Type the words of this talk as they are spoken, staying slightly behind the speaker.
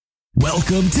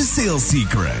Welcome to Sales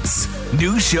Secrets.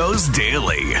 New shows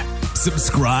daily.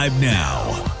 Subscribe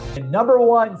now. The number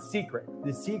one secret,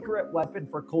 the secret weapon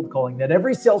for cold calling that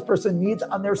every salesperson needs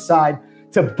on their side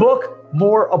to book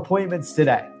more appointments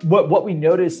today. What we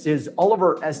noticed is all of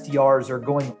our SDRs are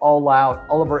going all out.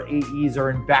 All of our AEs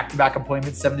are in back-to-back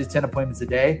appointments, 7 to 10 appointments a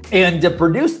day. And to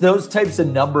produce those types of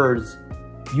numbers,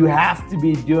 you have to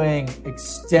be doing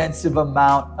extensive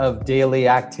amount of daily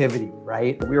activity,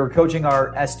 right? We were coaching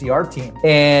our SDR team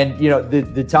and,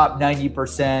 the top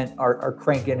 90% are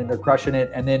cranking and they're crushing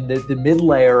it. And then the mid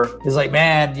layer is like,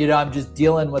 man, I'm just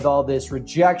dealing with all this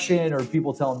rejection or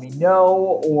people telling me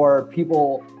no, or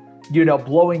people,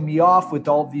 blowing me off with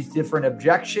all these different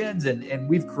objections. And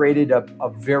we've created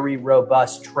a very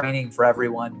robust training for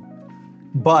everyone.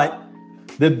 But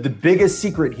the biggest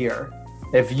secret here,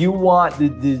 if you want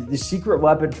the secret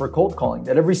weapon for cold calling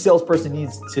that every salesperson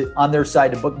needs to on their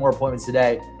side to book more appointments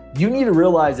today, you need to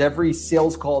realize every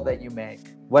sales call that you make,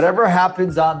 whatever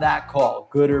happens on that call,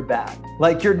 good or bad,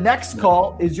 like your next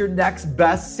call is your next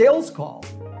best sales call.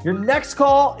 Your next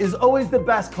call is always the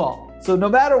best call. So no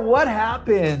matter what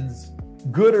happens,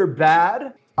 good or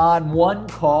bad on one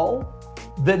call,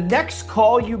 the next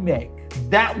call you make,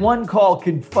 that one call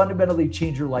can fundamentally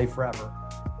change your life forever.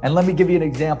 And let me give you an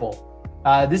example.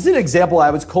 This is an example.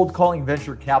 I was cold calling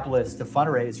venture capitalists to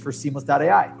fundraise for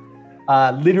Seamless.ai.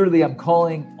 Literally, I'm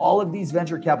calling all of these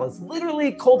venture capitalists,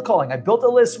 literally cold calling. I built a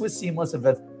list with Seamless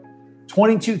of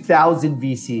 22,000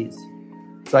 VCs.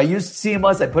 So I used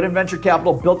Seamless, I put in venture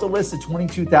capital, built a list of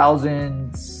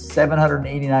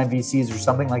 22,789 VCs or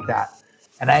something like that.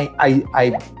 And I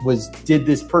did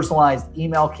this personalized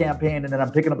email campaign, and then I'm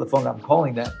picking up the phone and I'm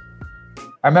calling them.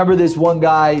 I remember this one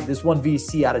guy, this one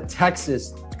VC out of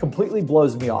Texas, completely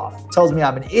blows me off. Tells me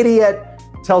I'm an idiot,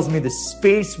 tells me the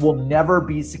space will never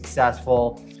be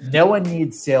successful. No one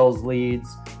needs sales leads.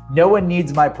 No one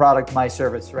needs my product, my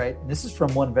service, right? And this is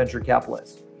from one venture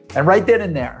capitalist. And right then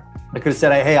and there, I could have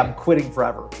said, hey, I'm quitting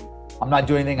forever. I'm not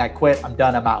doing anything. I quit. I'm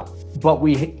done. I'm out. But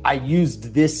I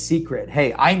used this secret.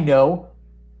 Hey, I know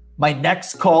my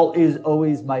next call is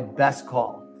always my best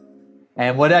call.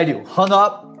 And what did I do? Hung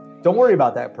up. Don't worry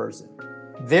about that person.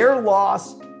 Their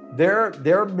loss,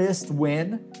 their missed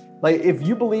win. Like if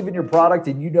you believe in your product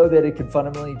and you know that it can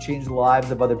fundamentally change the lives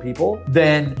of other people,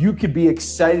 then you could be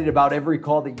excited about every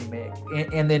call that you make.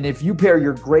 And then if you pair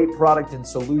your great product and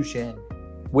solution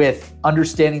with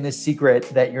understanding this secret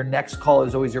that your next call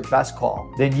is always your best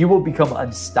call, then you will become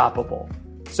unstoppable.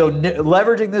 So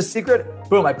leveraging this secret,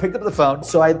 boom, I picked up the phone.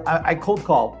 So I cold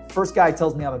call. First guy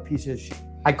tells me I'm a piece of shit.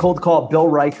 I cold call Bill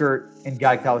Reichert and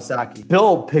Guy Kawasaki.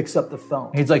 Bill picks up the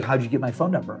phone. He's like, how'd you get my phone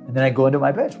number? And then I go into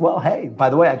my pitch. Well, hey, by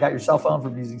the way, I got your cell phone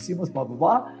from using Seamless, blah, blah,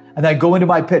 blah. And then I go into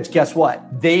my pitch. Guess what?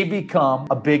 They become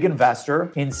a big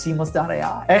investor in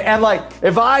Seamless.ai. And like,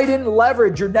 if I didn't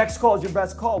leverage your next call is your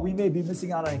best call, we may be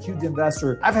missing out on a huge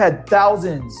investor. I've had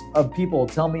thousands of people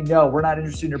tell me, no, we're not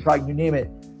interested in your product, you name it.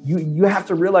 You have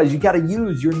to realize you got to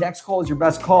use your next call is your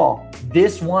best call.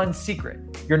 This one secret,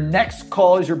 your next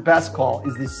call is your best call,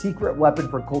 is the secret weapon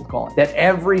for cold calling that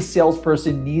every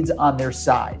salesperson needs on their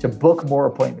side to book more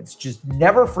appointments. Just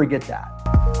never forget that.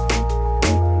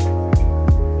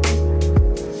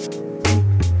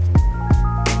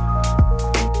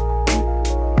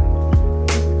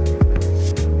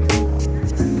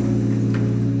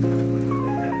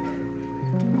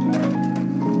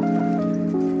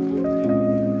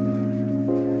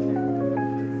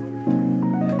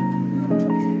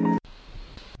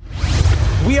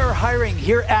 We are hiring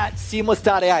here at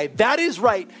Seamless.ai. That is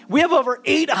right. We have over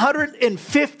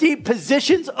 850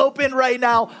 positions open right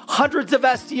now, hundreds of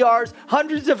SDRs,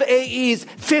 hundreds of AEs,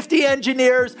 50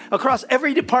 engineers across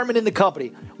every department in the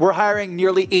company. We're hiring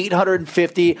nearly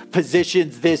 850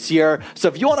 positions this year. So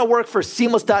if you want to work for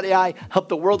Seamless.ai, help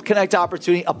the world connect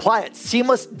opportunity, apply at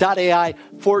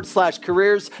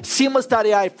seamless.ai/careers,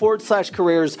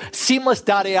 seamless.ai/careers,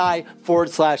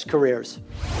 seamless.ai/careers.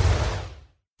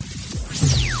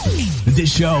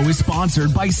 This show is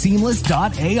sponsored by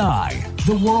Seamless.ai,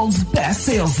 the world's best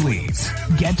sales leads.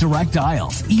 Get direct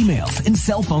dials, emails, and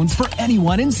cell phones for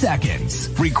anyone in seconds.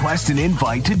 Request an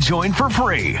invite to join for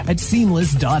free at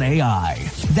Seamless.ai.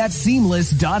 That's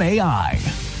Seamless.ai.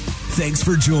 Thanks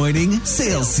for joining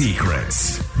Sales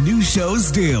Secrets. New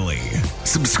shows daily.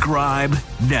 Subscribe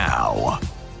now.